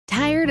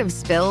of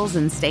spills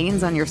and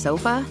stains on your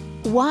sofa?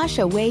 Wash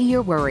away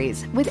your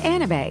worries with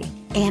Anabay.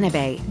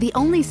 Anabay, the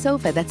only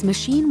sofa that's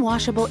machine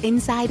washable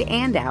inside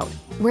and out,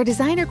 where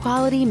designer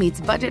quality meets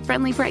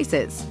budget-friendly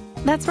prices.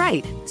 That's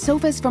right,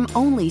 sofas from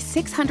only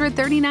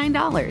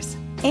 $639.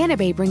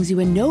 Anabay brings you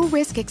a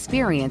no-risk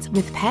experience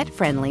with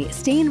pet-friendly,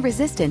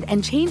 stain-resistant,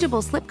 and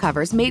changeable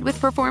slipcovers made with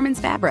performance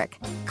fabric,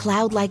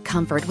 cloud-like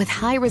comfort with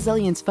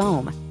high-resilience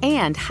foam,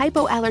 and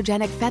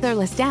hypoallergenic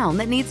featherless down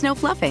that needs no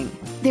fluffing.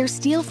 Their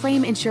steel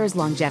frame ensures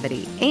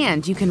longevity,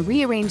 and you can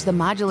rearrange the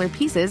modular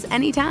pieces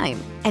anytime.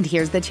 And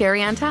here's the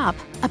cherry on top,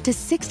 up to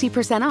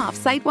 60% off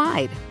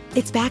site-wide.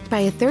 It's backed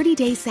by a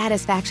 30-day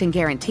satisfaction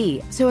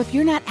guarantee, so if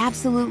you're not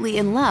absolutely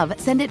in love,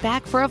 send it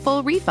back for a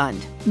full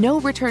refund. No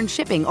return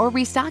shipping or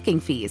restocking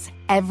fees.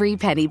 Every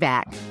penny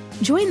back.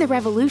 Join the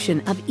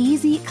revolution of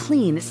easy,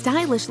 clean,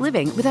 stylish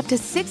living with up to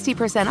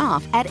 60%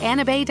 off at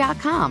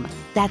anabay.com.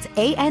 That's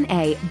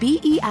ANABEI.com.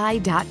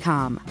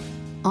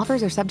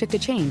 Offers are subject to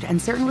change and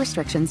certain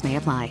restrictions may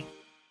apply.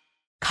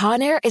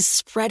 Conair is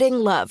spreading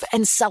love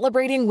and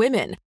celebrating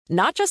women,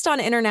 not just on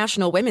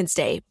International Women's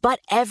Day, but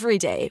every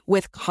day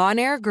with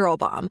Conair Girl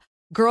Bomb.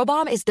 Girl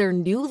Bomb is their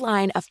new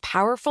line of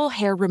powerful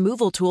hair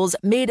removal tools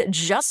made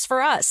just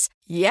for us.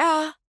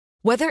 Yeah.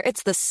 Whether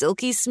it's the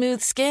silky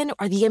smooth skin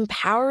or the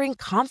empowering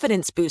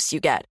confidence boost you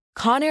get,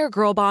 Conair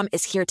Girl Bomb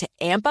is here to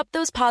amp up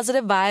those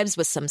positive vibes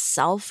with some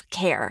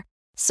self-care.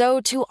 So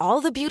to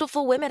all the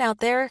beautiful women out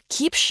there,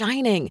 keep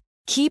shining,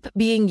 keep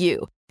being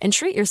you, and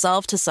treat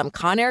yourself to some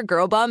Conair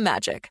Girl Bomb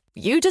magic.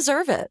 You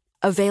deserve it.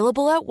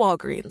 Available at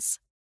Walgreens.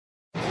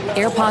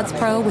 AirPods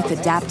Pro with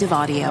adaptive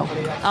audio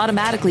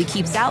automatically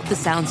keeps out the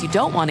sounds you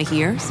don't want to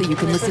hear so you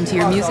can listen to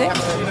your music,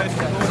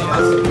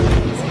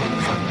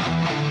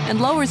 and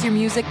lowers your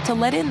music to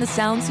let in the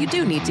sounds you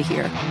do need to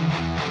hear.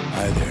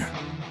 Hi there.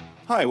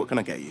 Hi, what can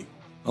I get you?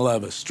 I'll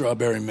have a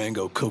strawberry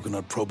mango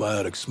coconut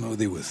probiotic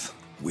smoothie with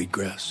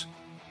wheatgrass.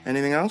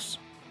 Anything else?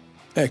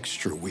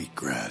 Extra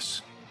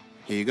wheatgrass.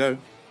 Here you go.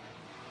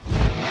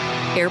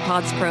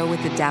 AirPods Pro with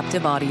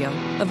adaptive audio.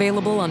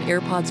 Available on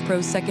AirPods Pro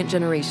 2nd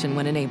generation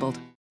when enabled.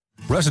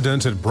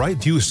 Residents at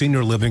Brightview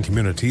Senior Living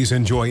Communities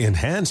enjoy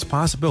enhanced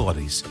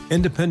possibilities,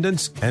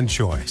 independence, and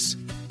choice.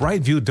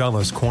 Brightview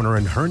Dulles Corner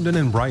in Herndon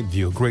and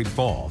Brightview, Great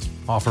Falls,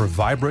 offer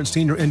vibrant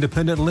senior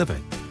independent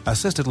living,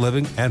 assisted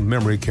living, and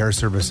memory care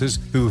services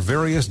through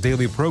various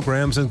daily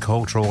programs and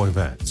cultural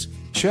events.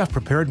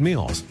 Chef-prepared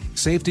meals,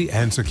 safety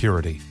and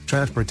security,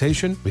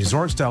 transportation,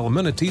 resort-style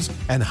amenities,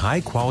 and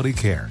high-quality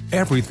care.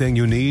 Everything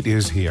you need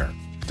is here.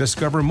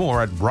 Discover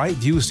more at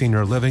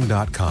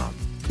brightviewseniorliving.com.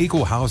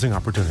 Equal housing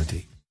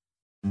opportunity.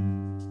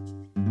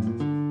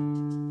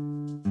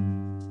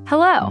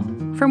 Hello.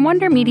 From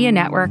Wonder Media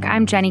Network,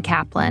 I'm Jenny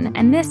Kaplan,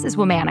 and this is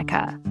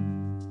Womanica.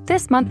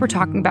 This month, we're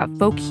talking about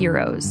folk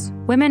heroes,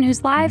 women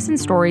whose lives and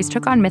stories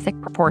took on mythic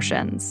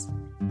proportions.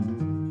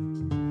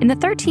 In the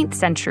 13th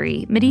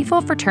century,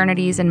 medieval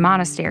fraternities and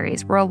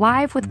monasteries were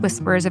alive with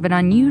whispers of an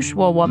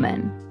unusual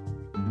woman.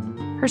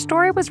 Her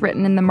story was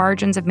written in the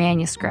margins of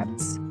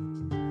manuscripts.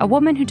 A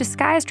woman who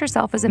disguised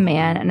herself as a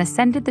man and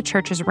ascended the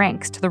church's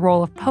ranks to the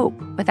role of pope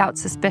without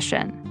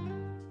suspicion.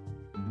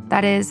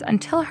 That is,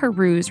 until her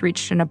ruse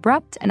reached an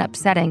abrupt and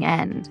upsetting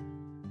end.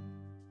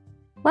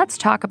 Let's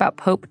talk about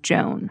Pope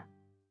Joan.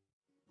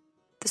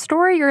 The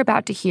story you're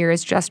about to hear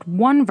is just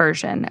one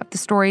version of the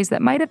stories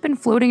that might have been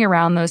floating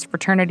around those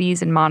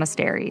fraternities and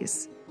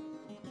monasteries.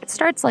 It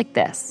starts like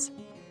this.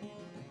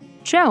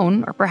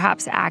 Joan, or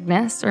perhaps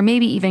Agnes, or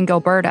maybe even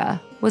Gilberta,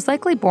 was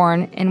likely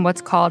born in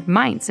what's called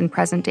Mainz in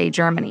present-day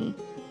Germany,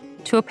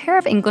 to a pair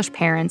of English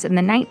parents in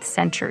the 9th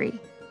century.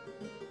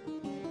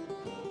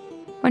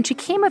 When she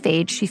came of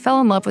age, she fell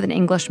in love with an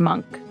English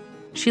monk.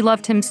 She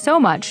loved him so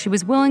much she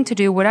was willing to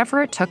do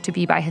whatever it took to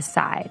be by his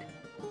side.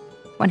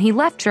 When he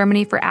left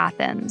Germany for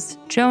Athens,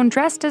 Joan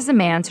dressed as a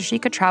man so she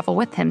could travel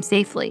with him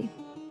safely.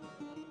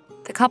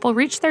 The couple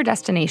reached their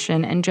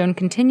destination, and Joan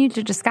continued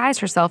to disguise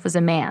herself as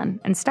a man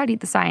and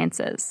studied the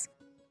sciences.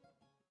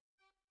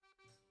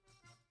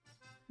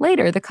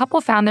 Later, the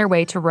couple found their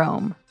way to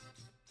Rome.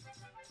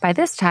 By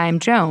this time,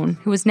 Joan,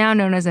 who was now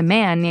known as a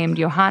man named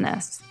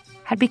Johannes,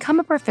 had become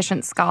a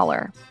proficient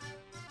scholar.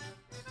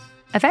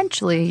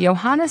 Eventually,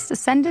 Johannes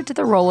ascended to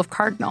the role of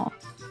cardinal,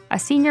 a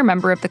senior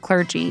member of the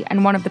clergy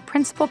and one of the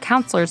principal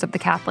counselors of the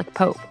Catholic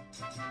Pope.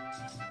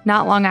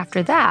 Not long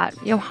after that,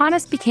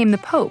 Johannes became the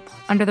Pope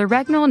under the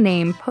regnal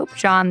name Pope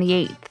John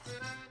VIII.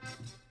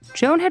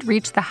 Joan had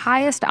reached the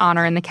highest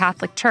honor in the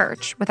Catholic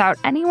Church without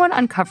anyone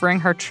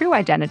uncovering her true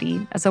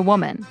identity as a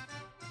woman.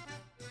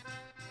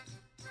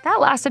 That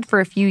lasted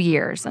for a few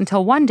years,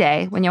 until one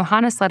day when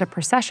Johannes led a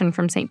procession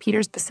from St.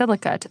 Peter's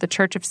Basilica to the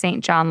Church of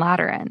St. John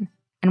Lateran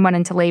and went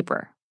into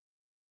labor.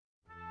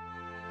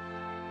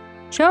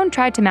 Joan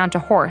tried to mount a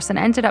horse and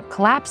ended up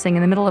collapsing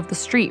in the middle of the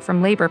street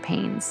from labor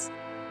pains.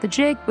 The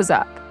jig was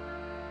up.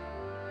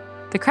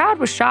 The crowd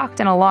was shocked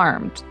and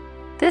alarmed.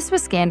 This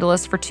was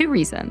scandalous for two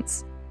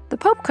reasons. The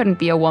Pope couldn't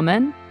be a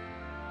woman,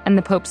 and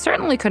the Pope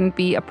certainly couldn't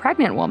be a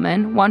pregnant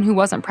woman, one who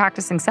wasn't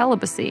practicing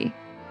celibacy.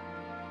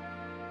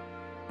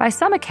 By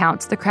some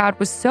accounts, the crowd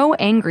was so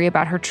angry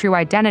about her true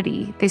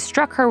identity, they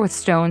struck her with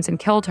stones and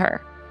killed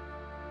her.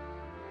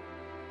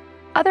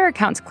 Other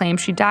accounts claim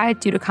she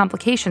died due to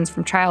complications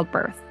from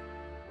childbirth.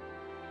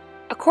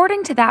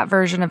 According to that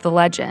version of the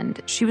legend,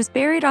 she was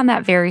buried on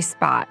that very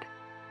spot,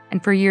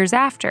 and for years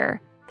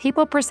after,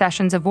 papal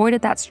processions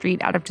avoided that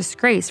street out of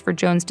disgrace for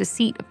Joan's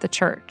deceit of the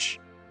church.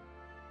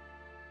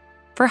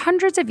 For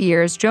hundreds of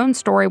years, Joan's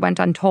story went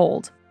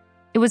untold.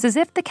 It was as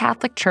if the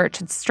Catholic Church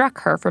had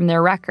struck her from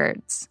their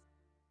records.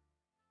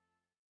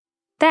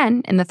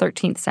 Then, in the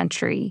 13th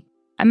century,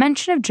 a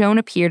mention of Joan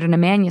appeared in a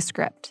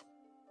manuscript.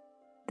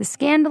 The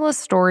scandalous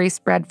story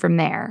spread from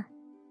there.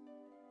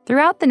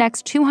 Throughout the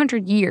next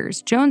 200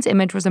 years, Joan's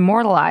image was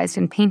immortalized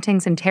in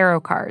paintings and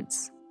tarot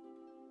cards.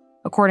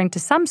 According to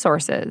some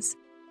sources,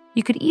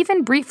 you could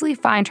even briefly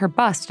find her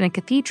bust in a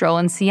cathedral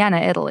in Siena,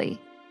 Italy.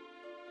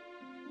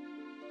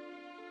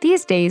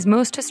 These days,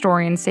 most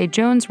historians say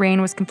Joan's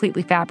reign was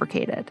completely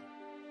fabricated.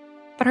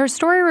 But her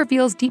story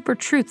reveals deeper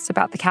truths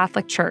about the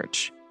Catholic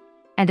Church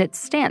and its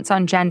stance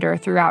on gender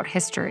throughout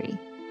history.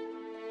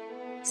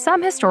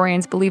 Some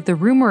historians believe the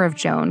rumor of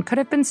Joan could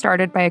have been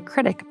started by a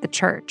critic of the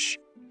Church,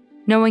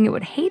 knowing it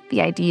would hate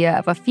the idea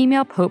of a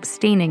female pope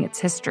staining its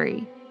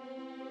history.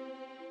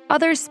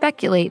 Others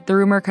speculate the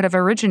rumor could have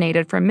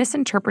originated from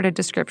misinterpreted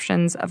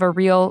descriptions of a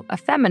real,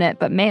 effeminate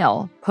but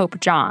male, Pope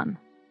John.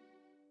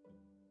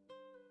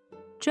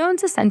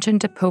 Joan's ascension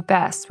to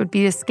popess would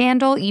be a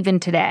scandal even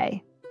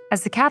today,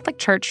 as the Catholic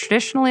Church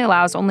traditionally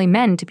allows only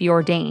men to be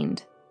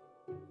ordained.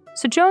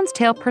 So Joan's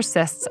tale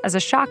persists as a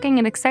shocking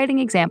and exciting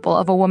example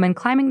of a woman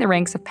climbing the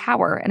ranks of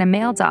power in a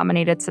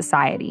male-dominated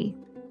society.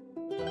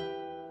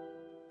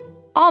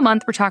 All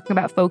month, we're talking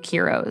about folk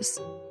heroes.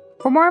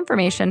 For more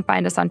information,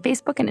 find us on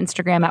Facebook and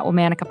Instagram at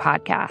Womanica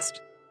Podcast.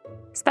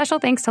 Special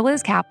thanks to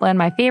Liz Kaplan,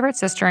 my favorite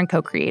sister and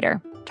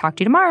co-creator. Talk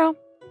to you tomorrow.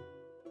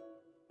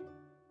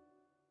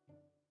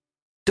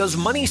 Does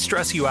money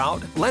stress you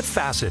out? Let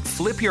Facet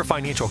flip your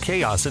financial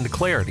chaos into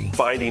clarity.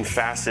 Finding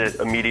Facet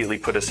immediately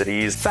put us at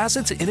ease.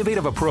 Facet's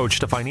innovative approach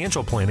to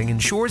financial planning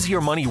ensures your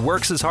money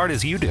works as hard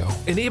as you do,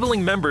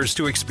 enabling members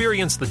to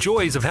experience the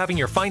joys of having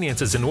your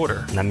finances in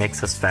order. And that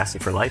makes us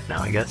Facet for life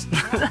now, I guess.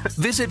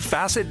 Visit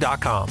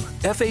Facet.com,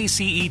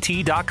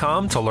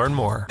 FACET.com to learn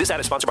more. This ad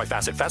is sponsored by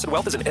Facet. Facet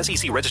Wealth is an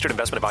SEC registered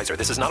investment advisor.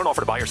 This is not an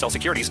offer to buy or sell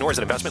securities, nor is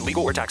it investment,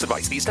 legal, or tax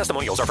advice. These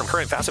testimonials are from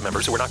current Facet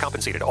members who are not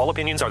compensated. All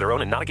opinions are their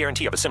own and not a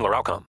guarantee of a similar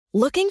outcome.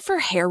 Looking for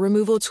hair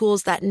removal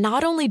tools that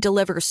not only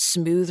deliver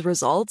smooth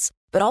results,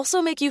 but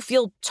also make you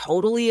feel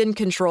totally in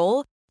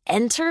control?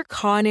 Enter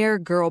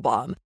Conair Girl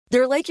Bomb.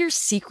 They're like your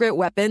secret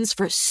weapons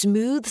for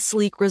smooth,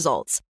 sleek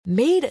results,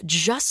 made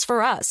just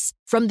for us.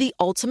 From the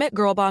ultimate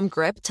Girl Bomb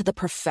grip to the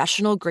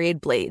professional-grade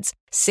blades,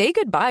 say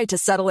goodbye to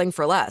settling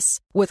for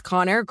less. With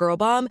Conair Girl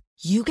Bomb,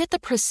 you get the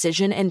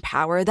precision and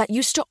power that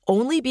used to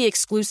only be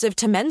exclusive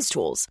to men's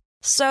tools.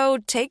 So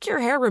take your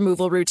hair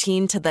removal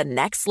routine to the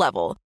next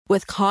level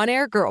with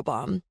Conair Girl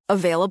Bomb.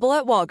 Available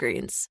at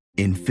Walgreens.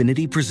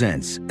 Infiniti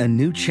presents a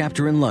new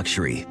chapter in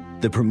luxury.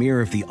 The premiere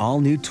of the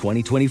all-new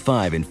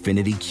 2025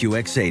 Infiniti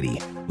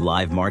QX80.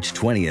 Live March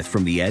 20th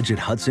from the Edge at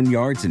Hudson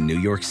Yards in New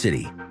York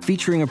City.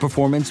 Featuring a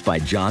performance by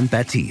John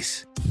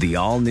Batiste. The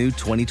all-new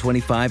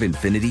 2025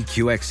 Infiniti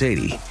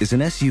QX80 is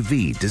an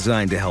SUV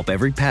designed to help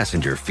every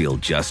passenger feel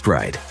just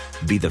right.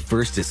 Be the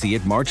first to see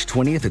it March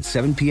 20th at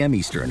 7 p.m.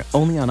 Eastern,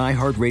 only on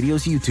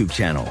iHeartRadio's YouTube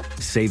channel.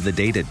 Save the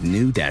date at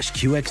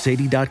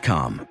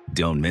new-QX80.com.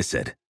 Don't miss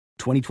it.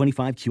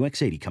 2025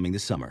 QX80 coming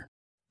this summer.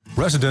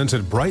 Residents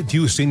at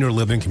Brightview Senior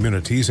Living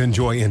Communities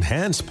enjoy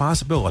enhanced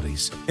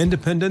possibilities,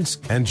 independence,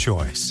 and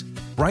choice.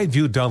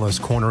 Brightview Dulles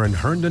Corner in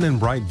Herndon and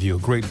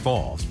Brightview, Great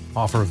Falls,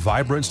 offer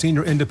vibrant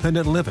senior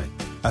independent living,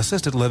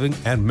 assisted living,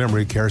 and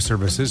memory care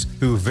services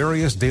through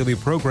various daily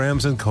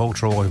programs and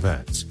cultural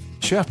events.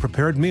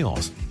 Chef-prepared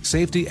meals,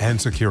 safety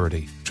and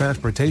security,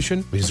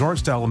 transportation,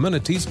 resort-style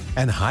amenities,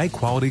 and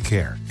high-quality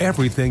care.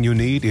 Everything you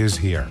need is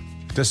here.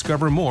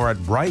 Discover more at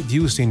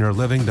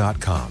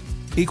brightviewseniorliving.com.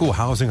 Equal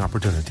housing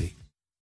opportunity.